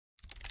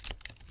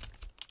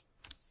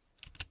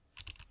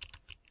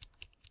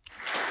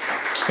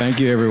Thank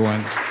you,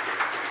 everyone.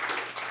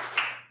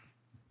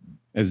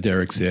 As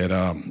Derek said,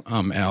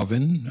 I'm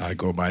Alvin. I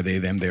go by they,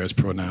 them, theirs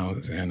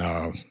pronouns, and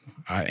I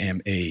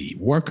am a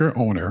worker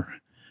owner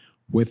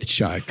with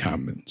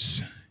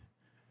ChiCommons.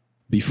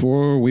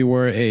 Before we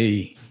were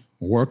a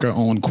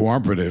worker-owned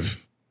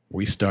cooperative,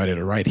 we started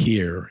right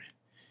here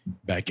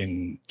back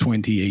in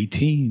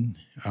 2018.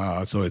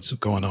 So it's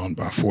going on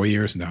about 4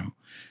 years now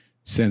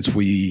since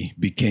we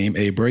became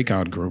a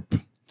breakout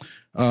group.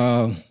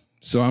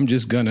 So I'm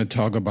just going to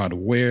talk about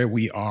where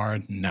we are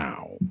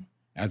now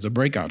as a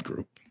breakout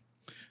group.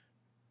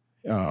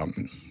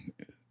 And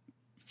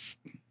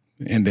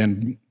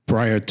then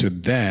prior to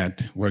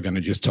that, we're going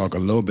to just talk a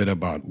little bit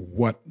about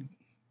what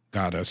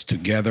got us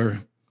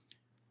together,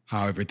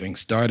 how everything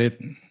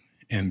started,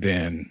 and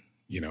then,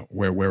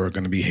 where we're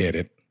going to be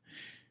headed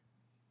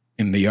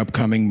in the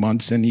upcoming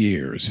months and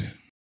years.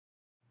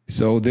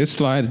 So this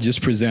slide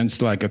just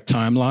presents like a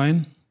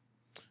timeline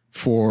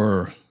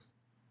for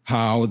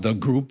how the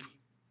group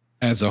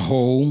as a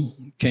whole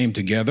came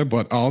together,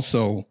 but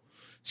also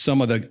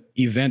some of the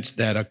events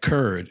that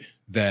occurred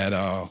that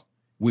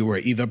we were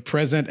either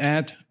present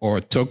at or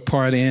took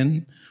part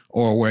in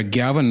or were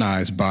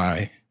galvanized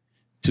by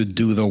to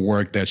do the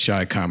work that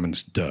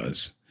ChiCommons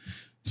does.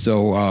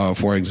 So,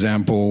 for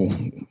example,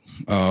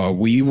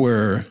 we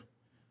were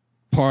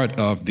part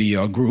of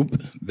the group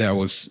that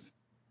was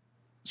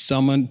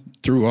summoned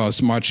through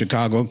Smart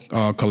Chicago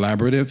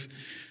Collaborative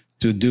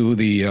to do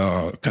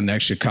the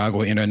Connect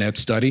Chicago Internet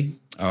study.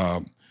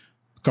 A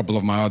couple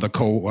of my other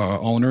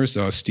co-owners,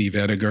 Steve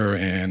Ediger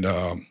and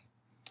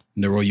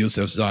Nero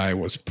Yusuf Zai,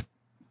 was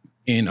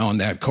in on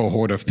that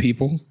cohort of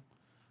people.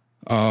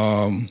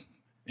 And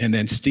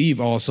then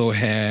Steve also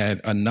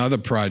had another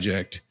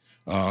project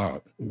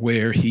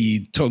where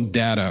he took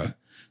data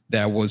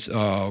that was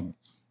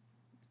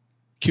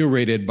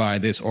curated by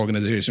this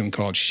organization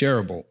called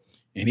Shareable.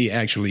 And he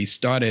actually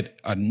started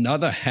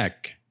another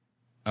hack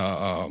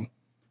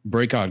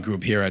breakout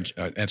group here at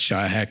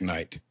Chi-Hack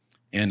Night.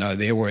 And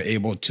they were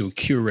able to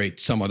curate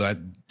some of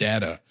that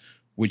data,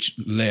 which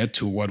led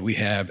to what we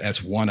have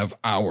as one of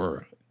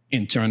our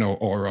internal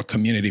or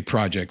community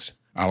projects,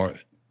 our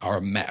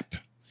map.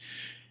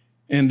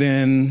 And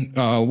then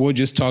we'll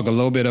just talk a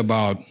little bit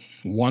about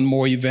one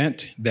more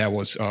event that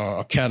was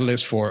a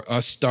catalyst for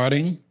us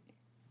starting.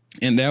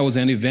 And that was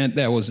an event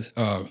that was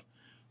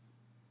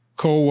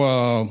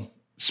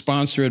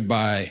co-sponsored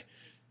by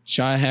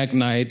Chi-Hack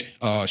Night,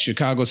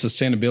 Chicago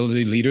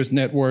Sustainability Leaders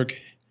Network,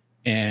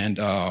 and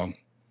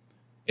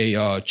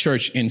a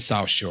church in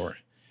South Shore.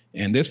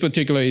 And this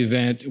particular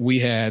event, we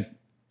had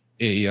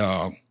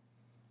a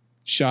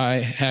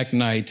Chi-Hack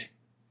Night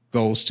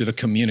goes to the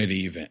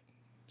community event.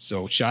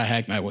 So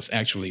Chi-Hack Night was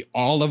actually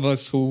all of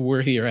us who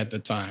were here at the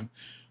time.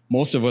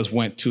 Most of us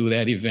went to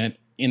that event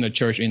in a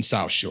church in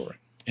South Shore.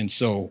 And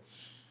so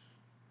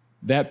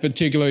that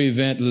particular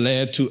event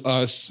led to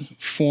us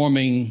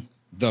forming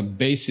the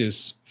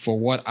basis for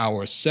what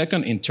our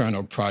second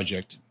internal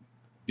project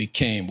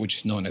became, which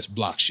is known as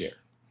BlockShare.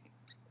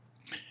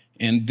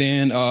 And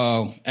then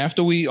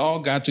after we all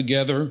got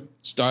together,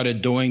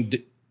 started doing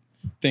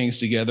things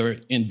together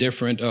in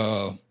different,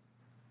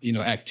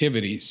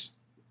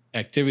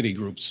 activity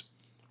groups,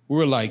 we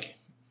were like,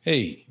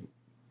 hey,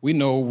 we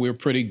know we're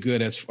pretty good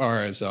as far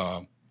as,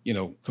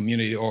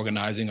 community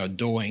organizing or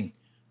doing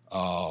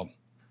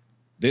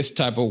this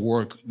type of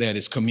work that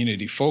is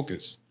community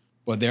focused.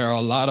 But there are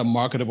a lot of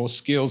marketable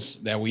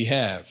skills that we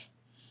have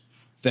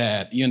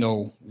that,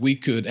 we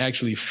could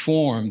actually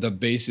form the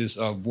basis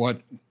of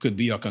what could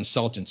be a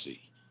consultancy.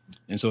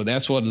 And so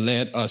that's what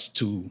led us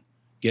to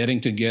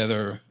getting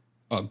together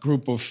a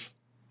group of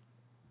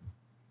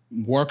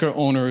worker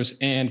owners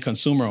and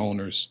consumer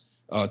owners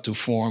to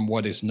form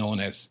what is known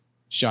as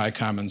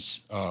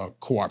ChiCommons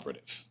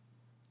Cooperative.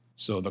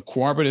 So the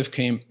cooperative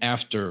came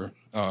after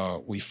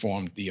we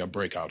formed the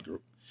breakout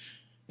group.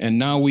 And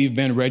now we've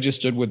been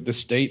registered with the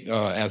state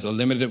as a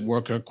limited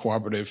worker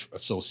cooperative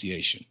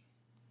association.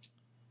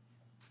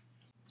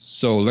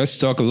 So let's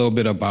talk a little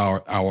bit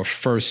about our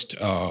first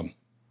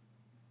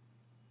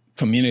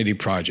community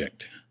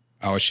project,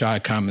 our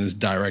ChiCommons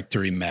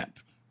directory map.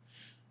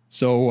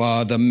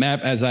 So the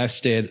map, as I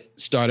said,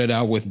 started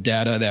out with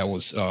data that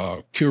was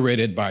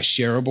curated by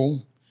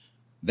Shareable.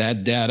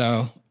 That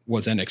data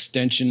was an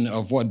extension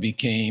of what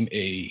became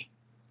a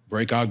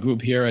breakout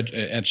group here at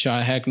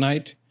Chi-Hack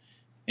Night.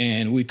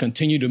 And we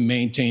continue to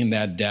maintain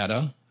that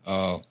data.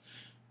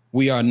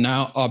 We are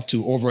now up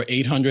to over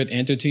 800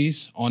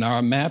 entities on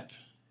our map.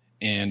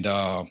 And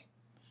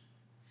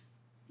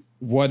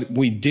what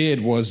we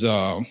did was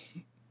in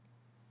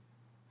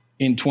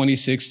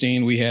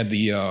 2016, we had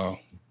the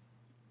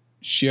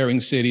Sharing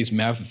Cities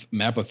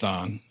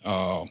Mapathon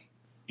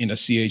in a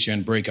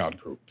CHN breakout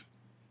group.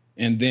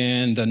 And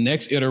then the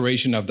next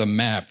iteration of the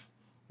map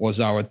was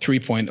our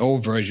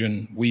 3.0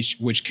 version,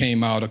 which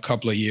came out a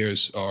couple of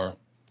years, or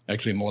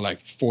actually more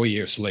like 4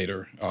 years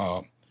later,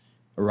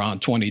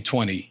 around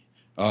 2020,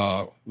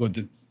 with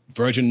the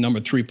version number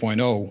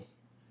 3.0.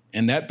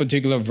 And that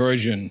particular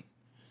version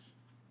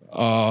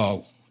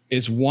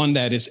is one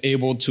that is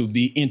able to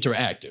be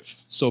interactive.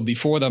 So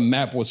before, the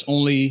map was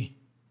only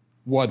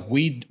what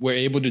we were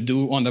able to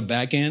do on the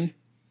back end.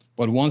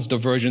 But once the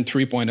version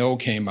 3.0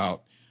 came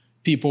out,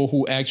 people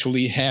who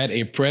actually had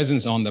a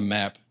presence on the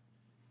map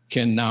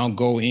can now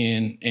go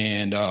in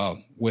and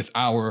with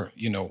our,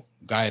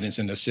 guidance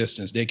and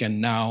assistance, they can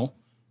now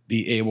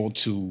be able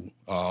to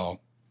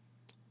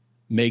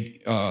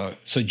make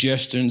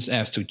suggestions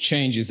as to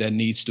changes that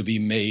needs to be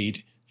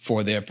made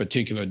for their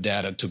particular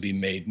data to be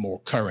made more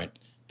current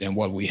than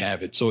what we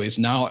have it. So it's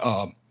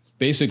now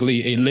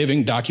basically a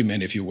living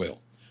document, if you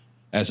will,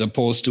 as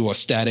opposed to a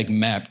static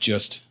map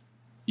just,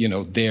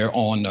 there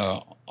on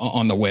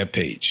the web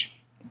page.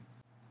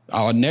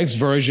 Our next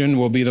version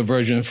will be the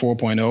version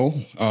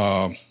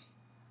 4.0.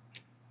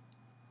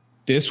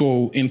 This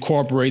will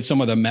incorporate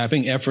some of the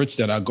mapping efforts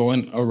that are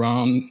going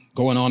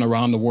on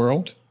around the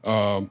world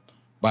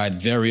by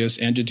various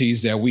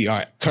entities that we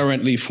are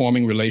currently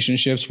forming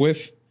relationships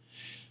with.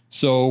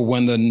 So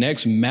when the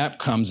next map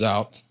comes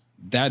out,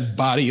 that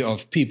body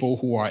of people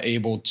who are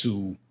able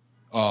to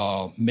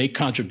make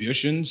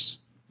contributions,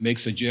 make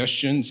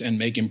suggestions, and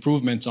make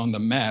improvements on the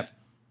map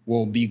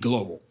will be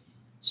global.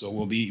 So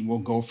we'll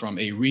go from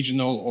a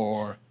regional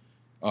or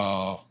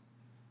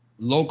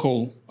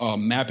local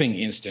mapping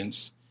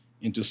instance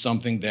into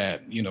something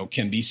that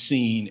can be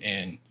seen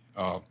and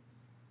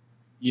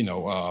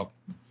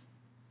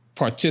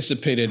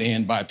participated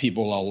in by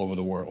people all over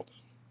the world.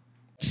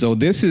 So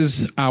this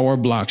is our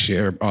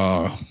Blockshare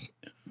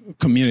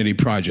community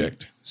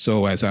project.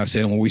 So as I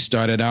said, when we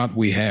started out,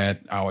 we had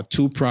our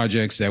 2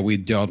 projects that we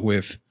dealt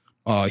with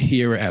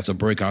here as a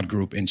breakout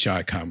group in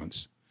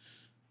ChiCommons.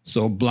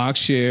 So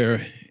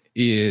Blockshare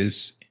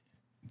is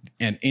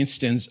an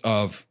instance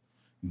of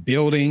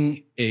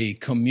building a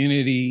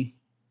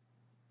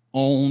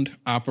community-owned,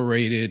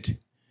 operated,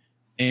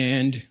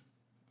 and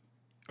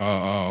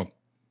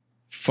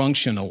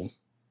functional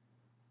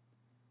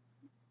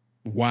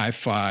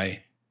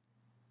Wi-Fi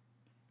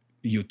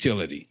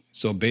utility.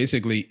 So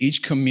basically,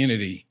 each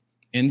community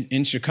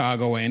in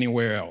Chicago or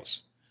anywhere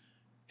else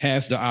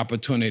has the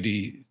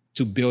opportunity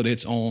to build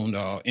its own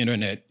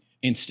internet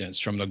instance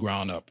from the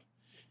ground up,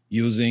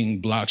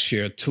 using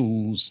Blockshare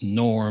tools,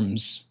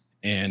 norms,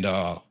 and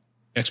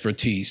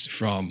expertise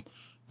from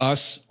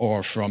us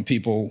or from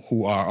people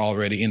who are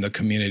already in the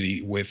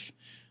community with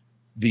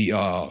the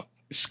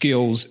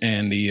skills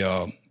and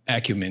the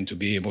acumen to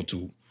be able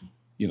to,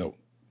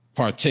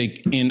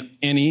 partake in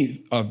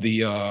any of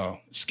the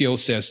skill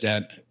sets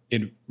that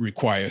it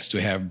requires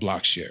to have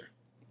Blockshare.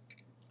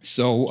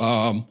 So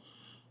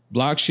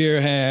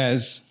Blockshare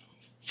has,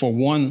 for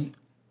one,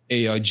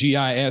 a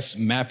GIS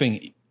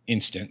mapping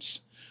instance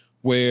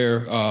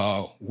where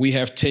we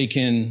have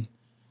taken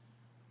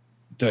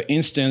the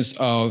instance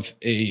of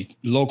a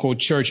local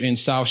church in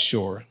South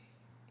Shore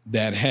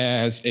that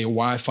has a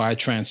Wi-Fi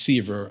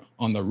transceiver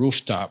on the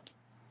rooftop.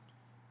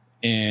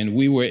 And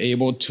we were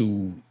able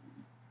to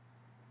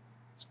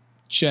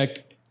check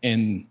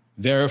and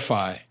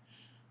verify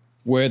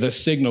where the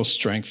signal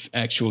strength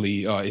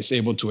actually is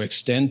able to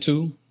extend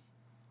to.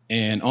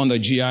 And on the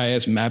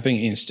GIS mapping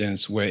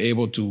instance, we're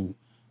able to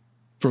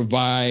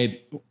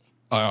provide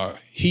a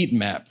heat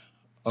map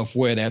of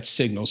where that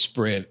signal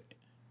spread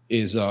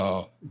is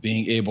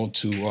being able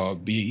to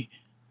be,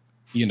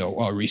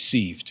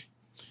 received.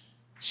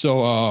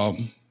 So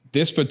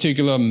this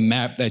particular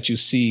map that you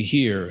see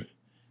here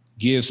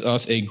gives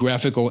us a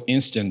graphical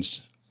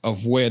instance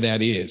of where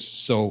that is.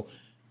 So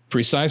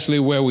precisely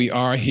where we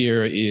are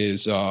here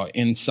is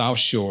in South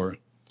Shore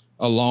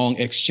along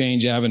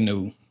Exchange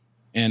Avenue.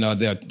 And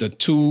the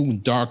 2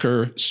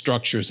 darker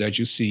structures that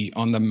you see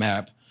on the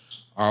map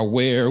are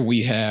where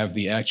we have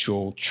the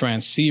actual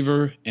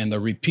transceiver and the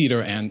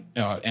repeater and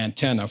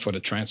antenna for the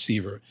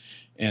transceiver.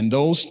 And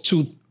those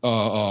 2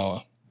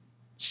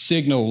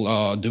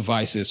 signal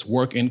devices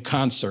work in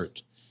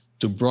concert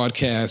to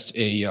broadcast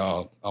a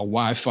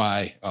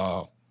Wi-Fi,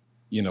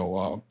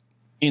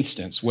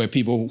 instance where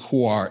people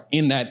who are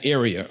in that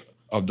area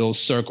of those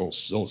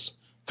circles, those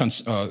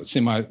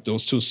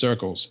 2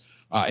 circles,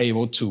 are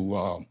able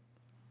to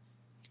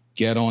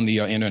get on the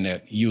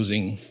internet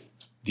using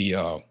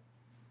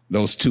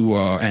those 2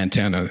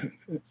 antenna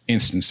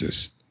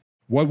instances.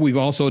 What we've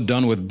also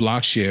done with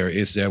Blockshare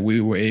is that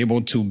we were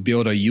able to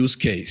build a use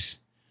case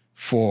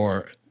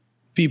for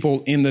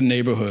people in the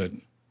neighborhood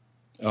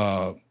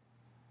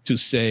to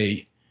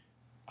say,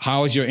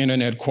 how is your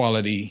internet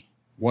quality?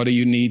 What do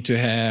you need to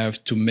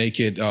have to make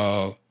it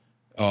more,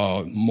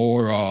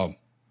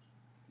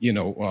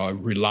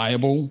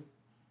 reliable,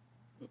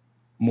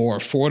 more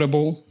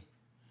affordable,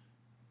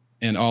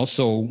 and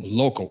also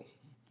local?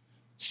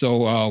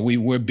 So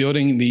we're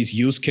building these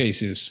use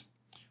cases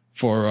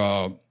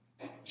for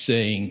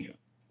saying,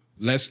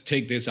 let's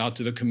take this out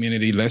to the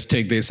community. Let's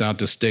take this out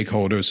to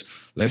stakeholders.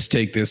 Let's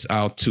take this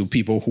out to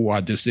people who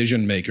are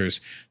decision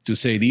makers to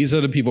say, these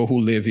are the people who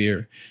live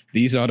here.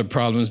 These are the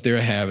problems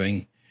they're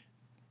having.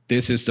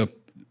 This is the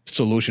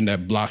solution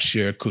that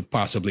Blockshare could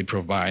possibly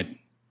provide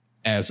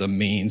as a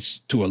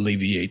means to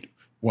alleviate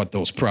what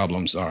those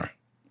problems are.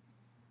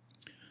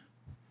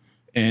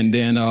 And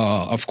then,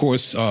 of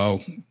course,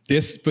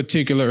 this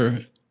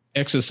particular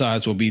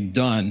exercise will be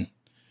done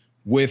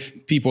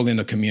with people in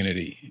the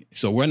community.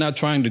 So we're not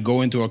trying to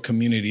go into a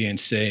community and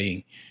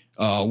say,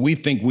 we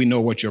think we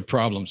know what your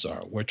problems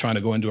are. We're trying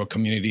to go into a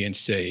community and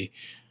say,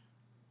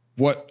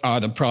 what are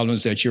the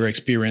problems that you're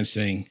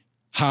experiencing?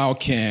 How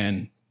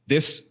can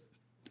this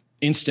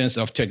instance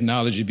of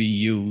technology be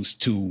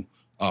used to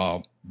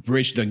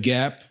bridge the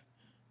gap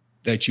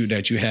that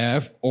you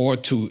have, or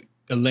to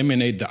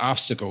eliminate the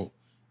obstacle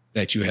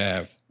that you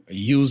have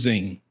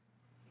using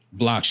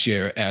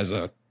BlockShare as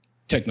a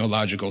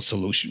technological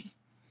solution?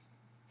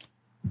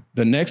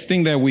 The next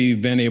thing that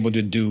we've been able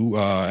to do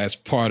as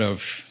part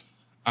of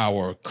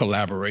our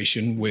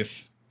collaboration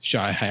with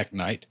Hack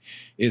Night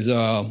is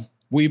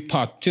we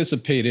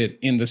participated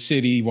in the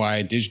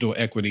citywide Digital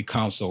Equity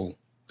Council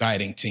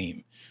guiding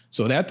team.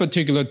 So that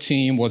particular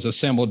team was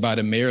assembled by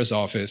the mayor's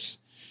office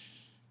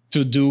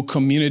to do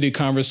community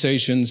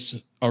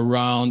conversations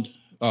around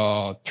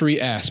three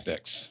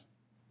aspects.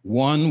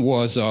 One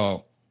was,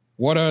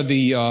 what are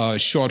the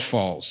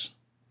shortfalls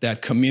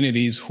that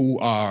communities who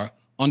are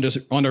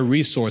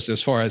under-resourced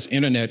as far as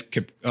internet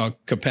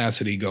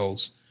capacity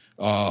goes,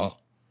 are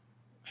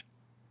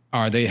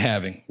they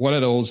having? What are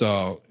those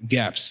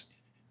gaps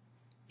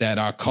that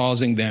are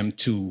causing them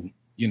to,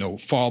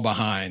 fall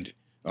behind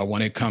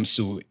when it comes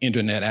to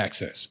internet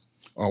access?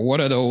 Or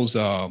what are those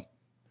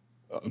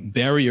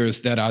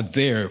barriers that are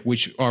there,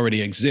 which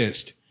already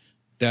exist,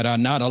 that are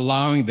not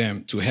allowing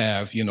them to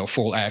have,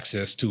 full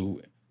access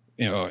to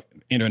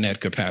internet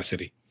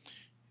capacity?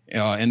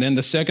 And then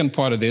the second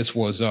part of this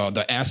was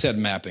the asset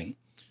mapping.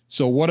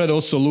 So what are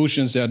those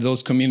solutions that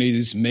those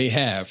communities may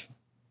have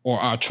or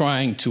are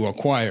trying to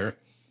acquire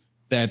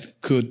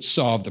that could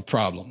solve the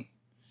problem?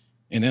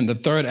 And then the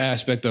third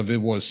aspect of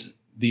it was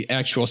the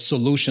actual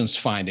solutions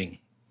finding.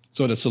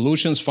 So the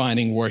solutions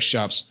finding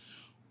workshops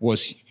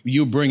was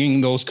you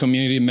bringing those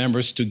community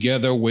members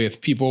together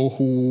with people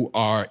who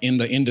are in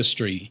the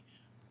industry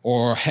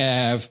or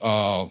have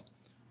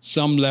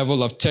some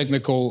level of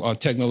technical or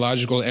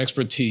technological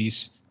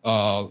expertise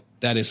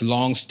that is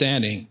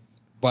long-standing,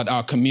 but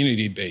are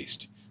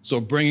community-based. So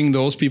bringing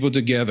those people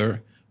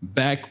together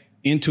back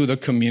into the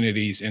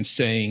communities and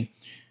saying,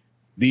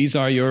 these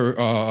are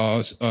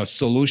your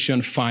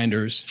solution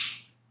finders.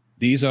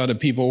 These are the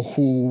people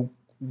who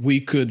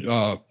we could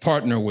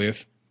partner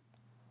with,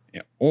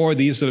 or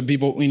these are the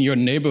people in your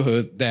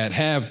neighborhood that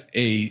have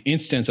a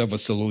instance of a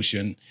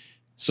solution.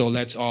 So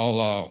let's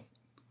all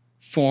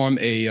form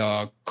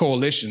a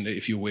coalition,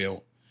 if you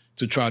will,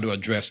 to try to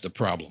address the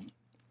problem.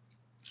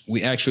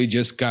 We actually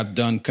just got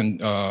done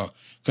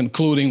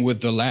concluding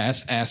with the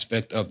last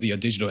aspect of the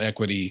Digital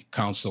Equity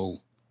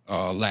Council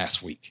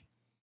last week.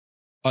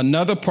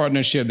 Another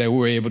partnership that we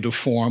were able to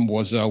form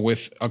was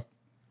with a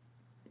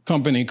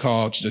company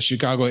called the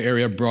Chicago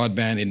Area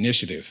Broadband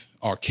Initiative,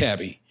 or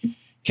CABI.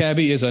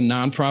 CABI is a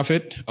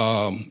nonprofit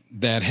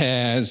that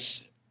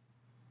has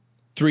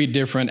three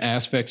different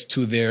aspects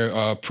to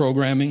their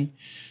programming.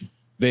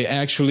 They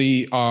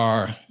actually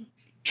are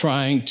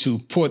trying to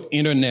put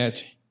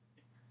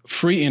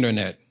free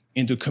internet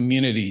into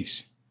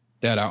communities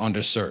that are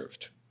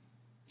underserved.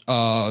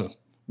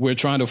 We're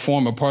trying to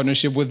form a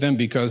partnership with them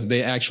because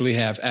they actually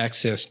have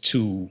access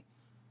to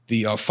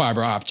the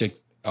fiber optic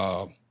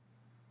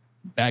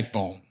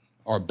backbone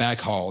or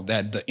backhaul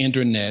that the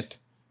internet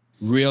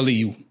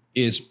really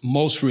is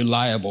most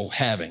reliable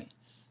having.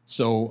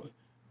 So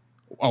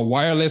a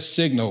wireless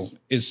signal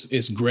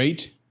is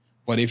great,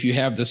 but if you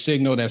have the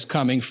signal that's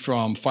coming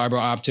from fiber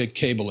optic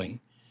cabling,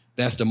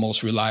 that's the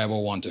most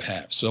reliable one to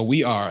have. So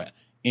we are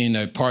in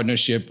a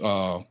partnership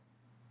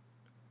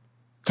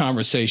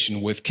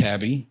conversation with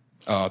CABI,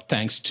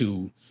 thanks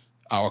to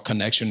our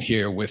connection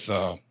here with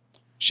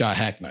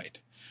Hack Night.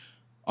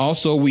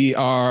 Also, we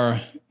are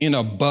in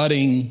a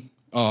budding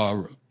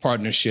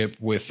partnership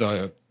with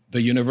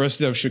the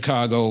University of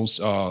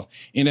Chicago's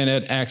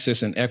Internet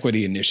Access and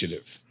Equity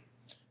Initiative.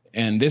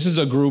 And this is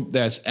a group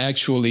that's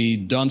actually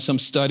done some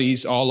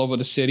studies all over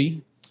the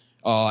city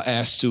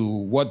as to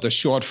what the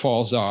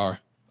shortfalls are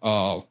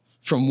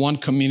from one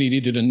community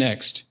to the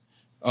next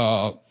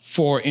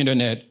for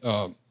internet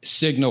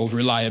signal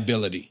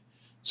reliability.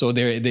 So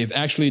they've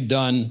actually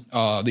done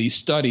these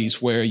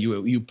studies where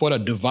you put a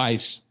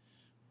device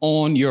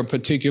on your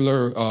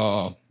particular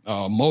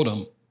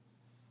modem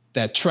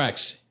that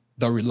tracks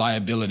the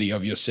reliability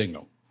of your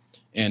signal.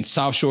 And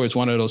South Shore is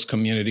one of those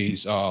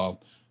communities,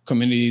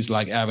 communities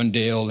like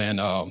Avondale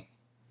and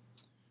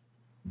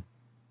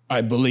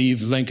I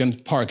believe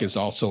Lincoln Park is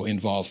also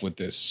involved with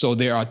this. So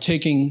they are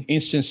taking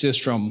instances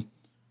from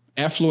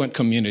affluent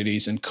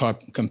communities and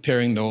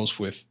comparing those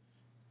with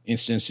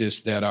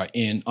instances that are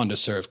in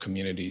underserved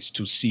communities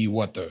to see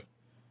what the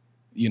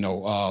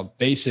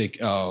basic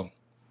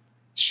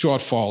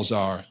shortfalls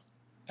are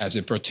as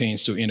it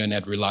pertains to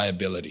internet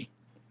reliability.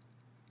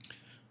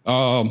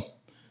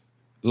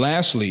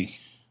 Lastly,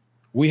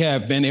 we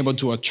have been able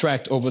to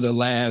attract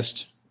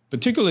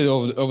particularly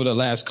over the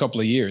last couple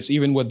of years,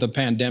 even with the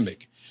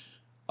pandemic,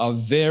 a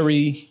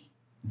very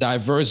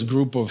diverse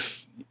group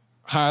of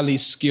highly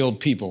skilled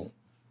people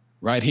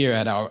right here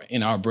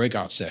in our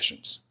breakout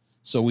sessions.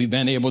 So we've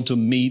been able to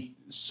meet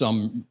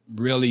some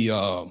really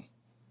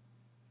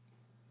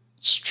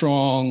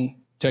strong,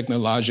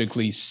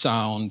 technologically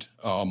sound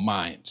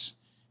minds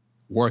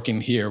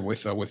working here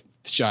with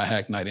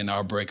Chi-Hack Night in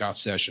our breakout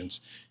sessions.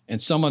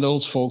 And some of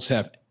those folks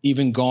have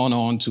even gone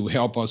on to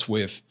help us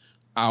with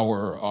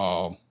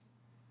our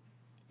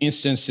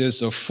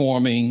instances of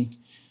forming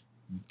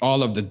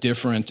all of the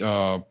different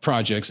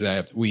projects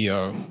that we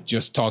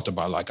just talked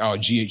about, like our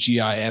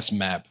GIS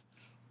map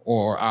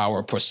or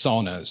our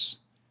personas.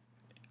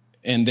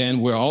 And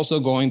then we're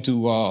also going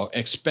to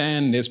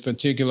expand this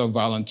particular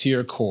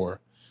volunteer corps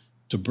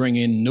to bring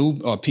in new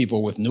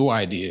people with new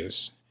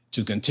ideas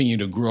to continue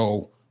to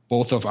grow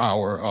both of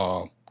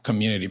our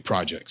community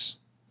projects.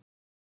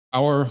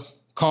 Our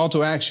call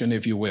to action,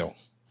 if you will.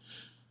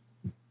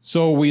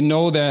 So we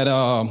know that,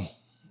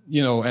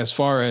 as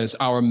far as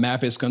our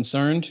map is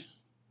concerned,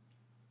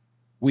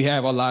 we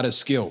have a lot of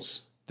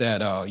skills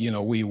that,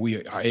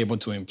 we are able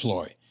to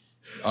employ.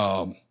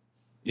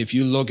 If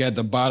you look at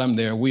the bottom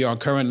there, we are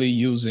currently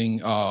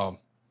using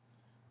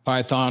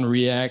Python,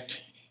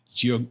 React,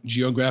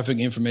 geographic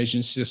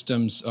information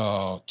systems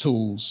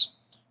tools,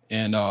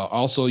 and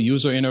also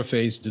user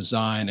interface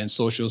design and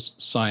social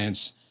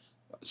science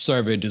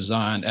survey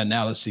design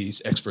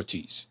analyses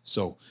expertise.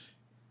 So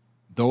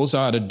those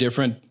are the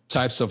different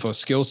types of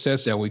skill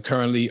sets that we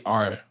currently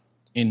are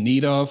in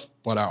need of,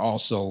 but are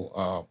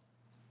also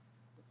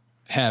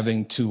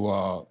having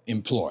to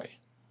employ.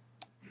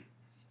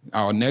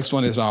 Our next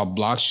one is our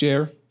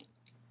BlockShare.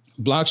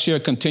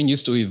 BlockShare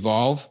continues to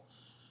evolve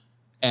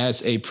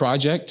as a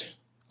project.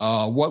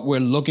 What we're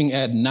looking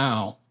at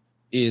now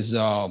is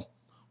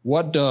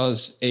what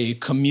does a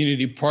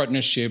community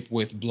partnership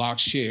with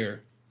BlockShare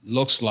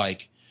looks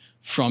like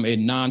from a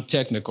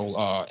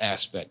non-technical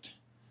aspect.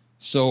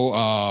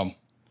 So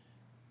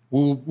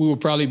we will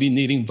probably be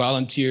needing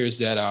volunteers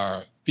that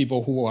are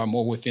people who are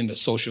more within the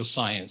social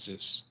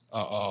sciences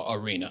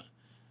arena,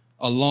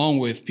 along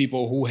with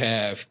people who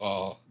have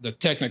the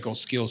technical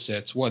skill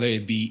sets, whether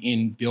it be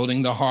in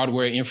building the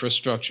hardware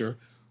infrastructure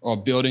or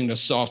building the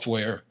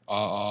software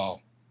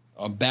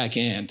back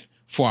end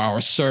for our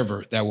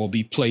server that will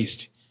be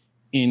placed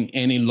in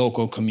any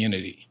local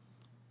community.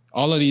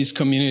 All of these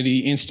community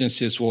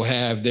instances will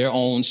have their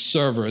own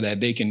server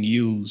that they can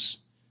use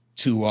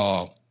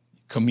to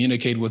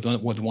communicate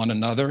with one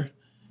another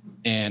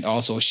and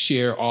also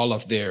share all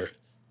of their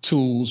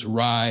tools,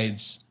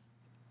 rides,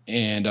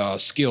 and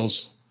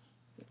skills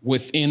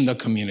within the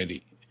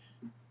community.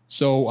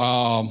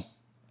 So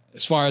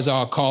as far as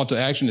our call to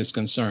action is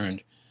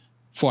concerned,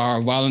 for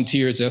our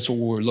volunteers, that's what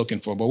we're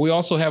looking for. But we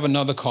also have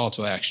another call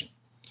to action.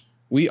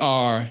 We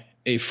are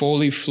a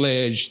fully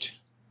fledged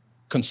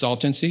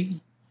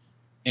consultancy,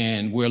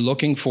 and we're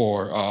looking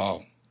for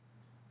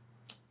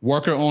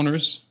worker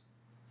owners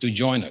to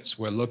join us.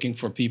 We're looking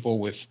for people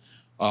with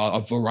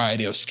a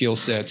variety of skill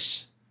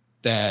sets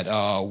that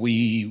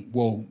we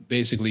will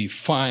basically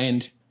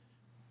find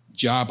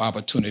job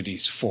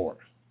opportunities for.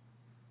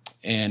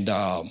 And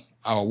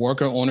our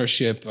worker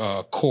ownership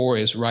core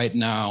is right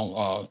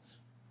now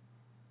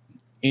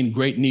in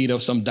great need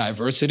of some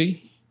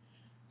diversity.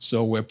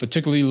 So we're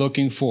particularly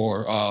looking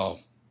for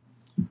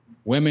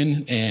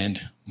women and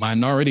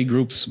minority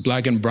groups,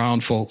 Black and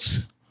brown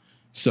folks.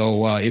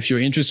 So if you're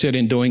interested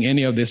in doing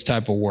any of this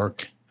type of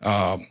work,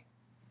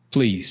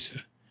 please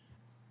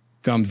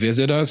come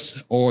visit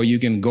us, or you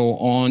can go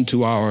on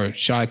to our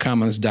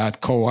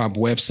ChiCommons.coop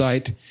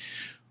website,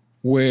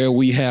 where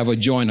we have a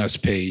Join Us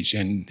page,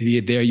 and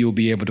there you'll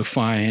be able to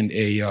find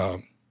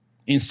a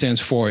instance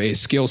for a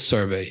skills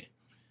survey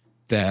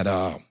that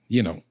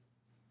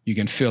you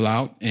can fill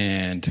out,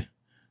 and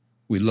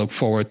we look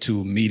forward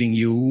to meeting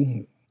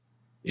you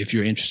if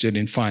you're interested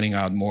in finding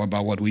out more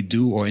about what we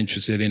do or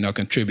interested in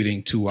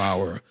contributing to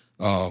our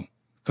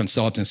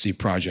consultancy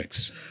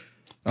projects.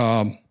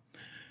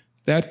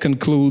 That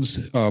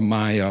concludes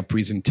my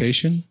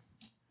presentation.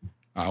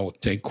 I will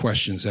take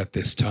questions at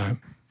this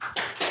time.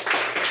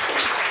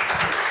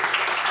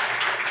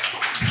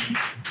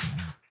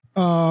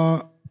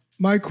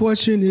 My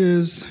question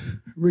is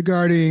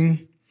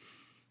regarding,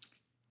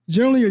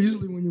 generally or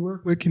usually when you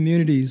work with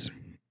communities,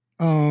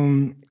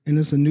 and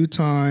it's a new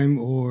time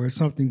or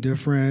something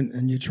different,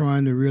 and you're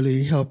trying to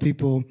really help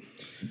people,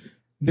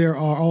 there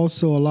are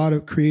also a lot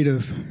of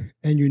creative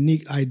and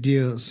unique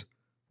ideas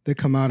that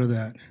come out of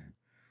that.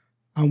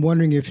 I'm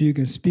wondering if you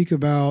can speak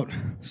about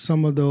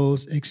some of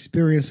those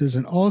experiences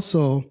and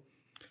also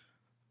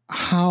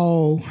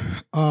how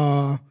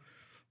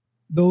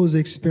those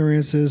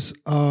experiences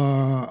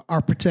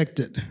are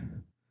protected.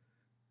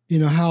 You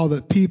know, how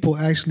the people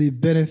actually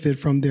benefit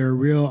from their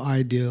real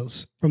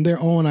ideas, from their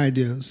own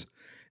ideas,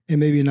 and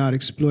maybe not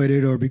exploit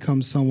it or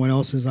become someone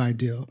else's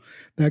ideal.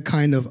 That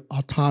kind of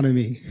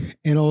autonomy,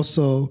 and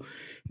also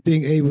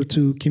being able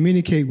to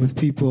communicate with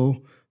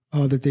people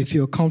that they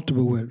feel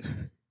comfortable with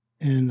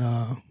and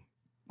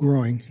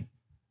growing.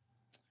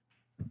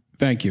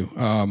 Thank you.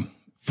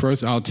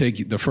 First, I'll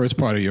take the first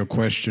part of your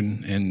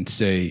question and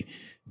say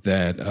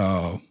that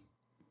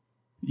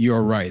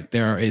You're right.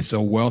 There is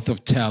a wealth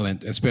of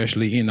talent,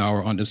 especially in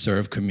our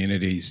underserved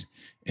communities.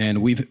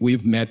 And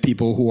we've met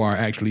people who are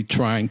actually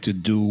trying to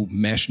do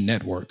mesh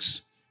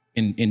networks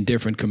in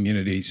different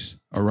communities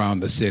around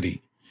the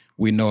city.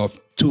 We know of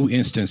 2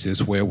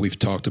 instances where we've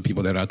talked to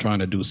people that are trying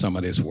to do some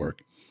of this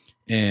work.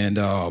 And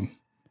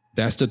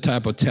that's the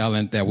type of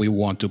talent that we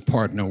want to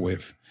partner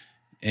with.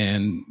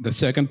 And the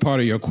second part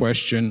of your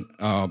question,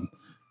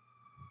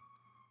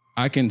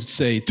 I can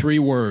say 3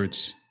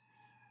 words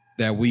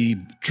that we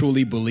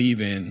truly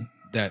believe in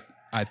that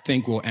I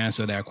think will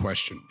answer that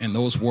question. And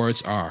those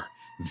words are,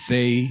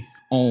 they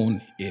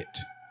own it.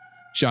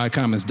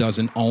 ChiCommons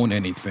doesn't own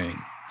anything.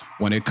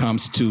 When it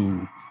comes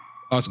to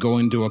us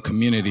going to a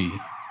community,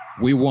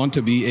 we want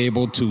to be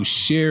able to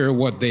share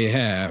what they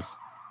have,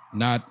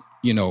 not,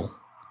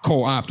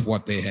 co-opt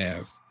what they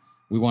have.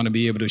 We want to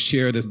be able to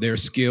share their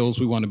skills.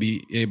 We want to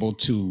be able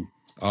to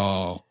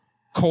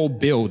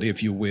co-build,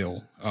 if you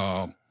will,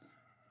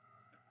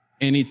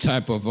 any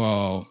type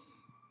of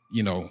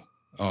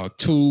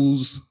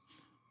tools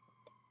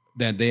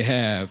that they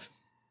have,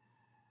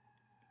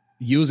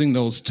 using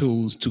those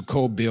tools to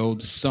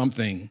co-build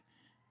something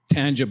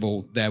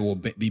tangible that will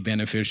be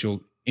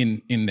beneficial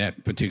in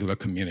that particular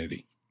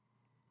community.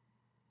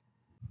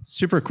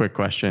 Super quick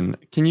question.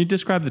 Can you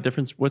describe the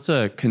difference? What's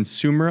a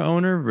consumer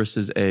owner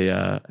versus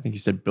I think you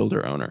said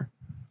builder owner?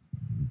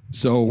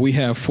 So we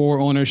have 4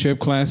 ownership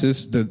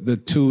classes. The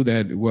 2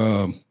 that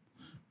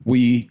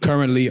we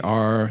currently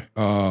are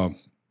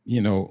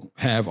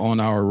have on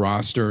our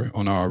roster,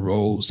 on our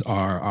roles,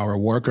 are our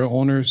worker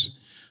owners.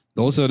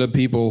 Those are the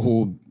people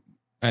who,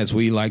 as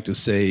we like to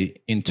say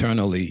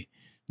internally,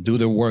 do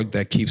the work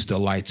that keeps the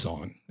lights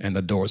on and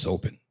the doors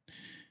open.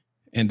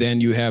 And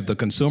then you have the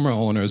consumer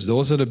owners.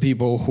 Those are the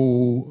people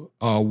who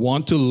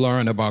want to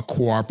learn about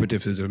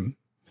cooperativism.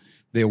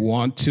 They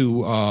want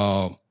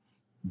to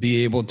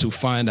be able to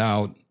find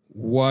out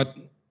what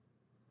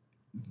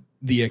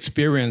the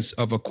experience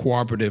of a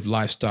cooperative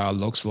lifestyle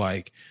looks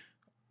like,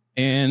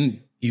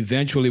 and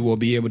eventually we'll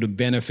be able to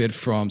benefit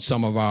from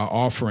some of our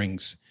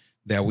offerings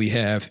that we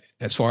have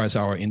as far as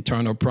our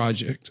internal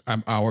projects,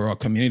 our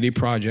community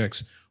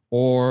projects,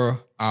 or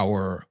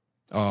our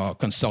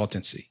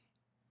consultancy.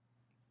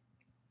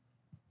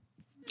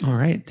 All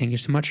right. Thank you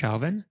so much,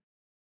 Alvyn.